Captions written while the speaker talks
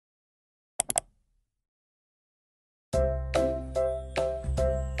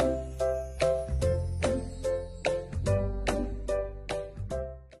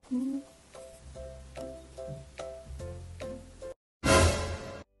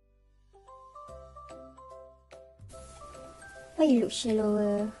Why you look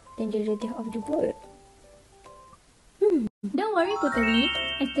shallower than the radius of the boat? Don't worry, Puteri.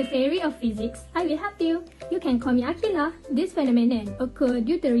 As the fairy of physics, I will help you. You can call me AQILAH. This phenomenon occurs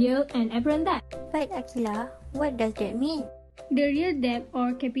due to real and apparent depth. But Aqilah, what does that mean? The real depth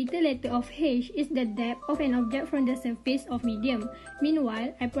or capital letter of H is the depth of an object from the surface of medium.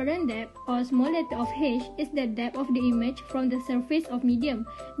 Meanwhile, apparent depth or small letter of H is the depth of the image from the surface of medium.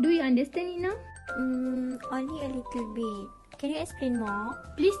 Do you understand it now? Only a little bit. Can you explain more?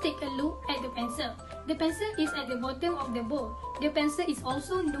 Please take a look at the pencil. The pencil is at the bottom of the bowl. The pencil is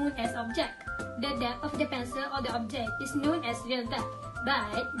also known as object. The depth of the pencil or the object is known as real depth.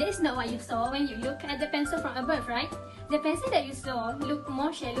 But that is not what you saw when you look at the pencil from above, right? The pencil that you saw looked more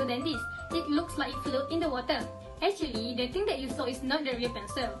shallow than this. It looks like it floats in the water. Actually, the thing that you saw is not the real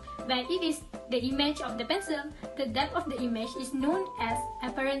pencil, but it is the image of the pencil. The depth of the image is known as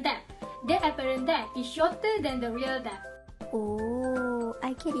apparent depth. The apparent depth is shorter than the real depth. Oh,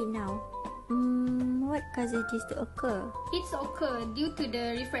 I get it now. What causes this to occur? It occurs due to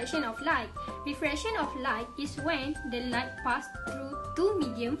the refraction of light. Refraction of light is when the light passes through two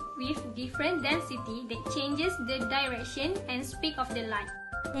mediums with different density that changes the direction and speed of the light.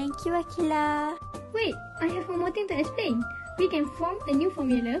 Thank you, Aqilah. Wait, I have one more thing to explain. We can form a new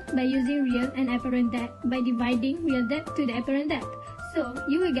formula by using real and apparent depth by dividing real depth to the apparent depth. So,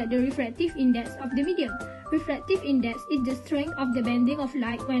 you will get the refractive index of the medium. Refractive index is the strength of the bending of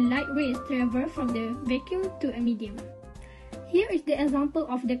light when light rays travel from the vacuum to a medium. Here is the example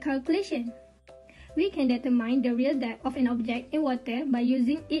of the calculation. We can determine the real depth of an object in water by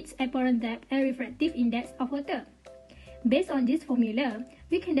using its apparent depth and refractive index of water. Based on this formula,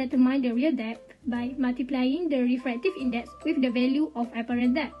 we can determine the real depth by multiplying the refractive index with the value of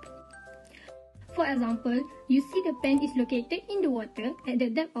apparent depth. For example, you see the pen is located in the water at the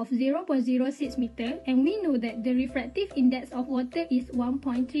depth of 0.06 meter, and we know that the refractive index of water is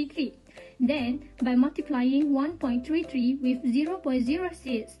 1.33. Then, by multiplying 1.33 with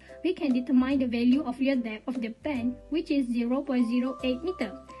 0.06, we can determine the value of real depth of the pen, which is 0.08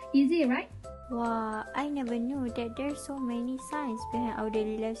 meter. Easy, right? Wow, I never knew that there's so many signs behind our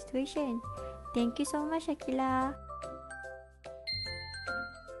daily life situation. Thank you so much, Aqilah.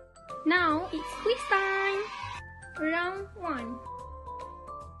 Now it's quiz time! Round 1.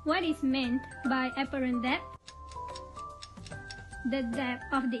 What is meant by apparent depth? The depth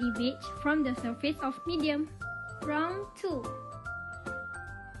of the image from the surface of medium. Round 2.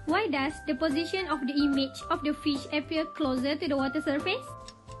 Why does the position of the image of the fish appear closer to the water surface?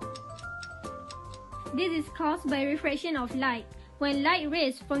 This is caused by refraction of light. When light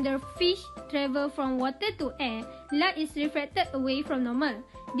rays from the fish travel from water to air, light is refracted away from normal.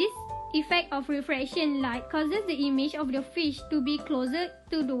 This effect of refraction light causes the image of the fish to be closer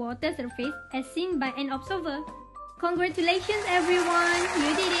to the water surface as seen by an observer. Congratulations everyone!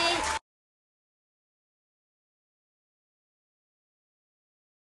 You did it!